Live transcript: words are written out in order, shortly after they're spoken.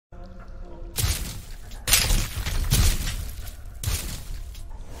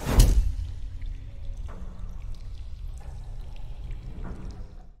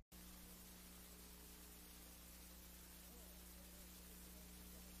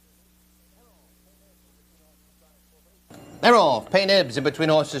They're off. Pay Nibs in between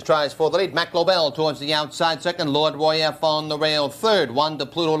horses tries for the lead. Mack Lobell towards the outside second. Lord Roy F on the rail third. Wanda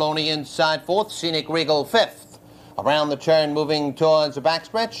Pluto lonely inside fourth. Scenic Regal fifth. Around the turn moving towards the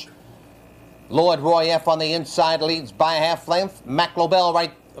backstretch. Lord Roy F on the inside leads by a half length. Mack Lobell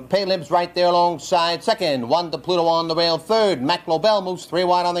right. Pay Nibs right there alongside second. Wanda Pluto on the rail third. Mack Lobell moves 3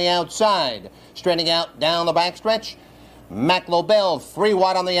 wide on the outside. Straightening out down the backstretch. Mack Lobell 3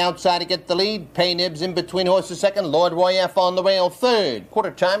 wide on the outside to get the lead. Pay Nibs in between horses second. Lord Roy F on the rail third.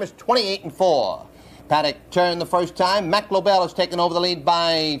 Quarter time is 28-4. Paddock turned the first time. Mack Lobell has taken over the lead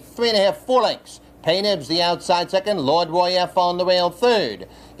by 3.5, 4 lengths. Pay Nibs the outside second. Lord Roy F on the rail third.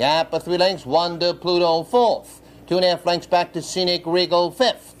 Gap of 3 lengths. Wanda Pluto fourth. 2.5 lengths back to Scenic Regal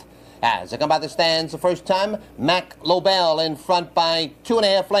fifth. As they come by the stands the first time, Mack Lobell in front by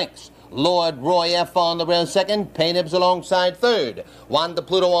 2.5 lengths. Lord Roy F on the rail second. Pay Nibs alongside third. Wanda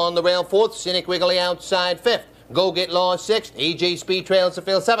Pluto on the rail fourth. Scenic Regal outside fifth. Go Get Lost sixth. EJ Speed trails the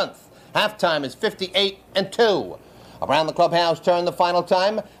field seventh. Halftime is 58-2. Around the clubhouse turn the final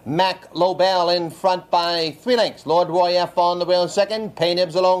time. Mack Lobell in front by 3 lengths. Lord Roy F on the rail second. Pay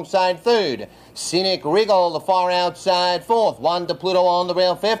Nibs alongside third. Scenic Regal the far outside fourth. Wanda Pluto on the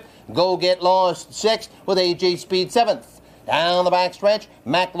rail fifth. Go Get Lost sixth with AJ Speed seventh. Down the backstretch,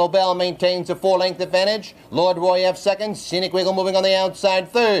 Mack Lobell maintains a 4-length advantage. Lord Roy F second. Scenic Regal moving on the outside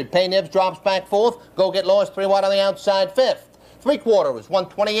third. Pay Nibs drops back fourth. Go Get Lost 3 wide on the outside fifth. 3/4 is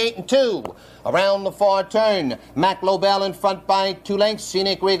 128-2. Around the far turn, Mack Lobell in front by 2 lengths.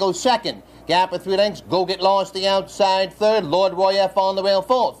 Scenic Regal second. Gap of 3 lengths. Go Get Lost the outside third. Lord Roy F on the rail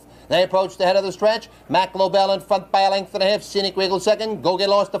fourth. They approach the head of the stretch. Mack Lobell in front by 1.5 lengths. Scenic Regal second. Go Get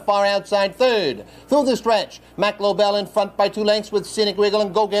Lost the far outside third. Through the stretch, Mack Lobell in front by 2 lengths with Scenic Regal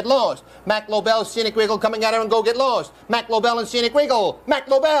and Go Get Lost. Mack Lobell, Scenic Regal coming at her and Go Get Lost. Mack Lobell and Scenic Regal. Mack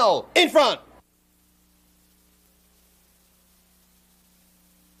Lobell in front.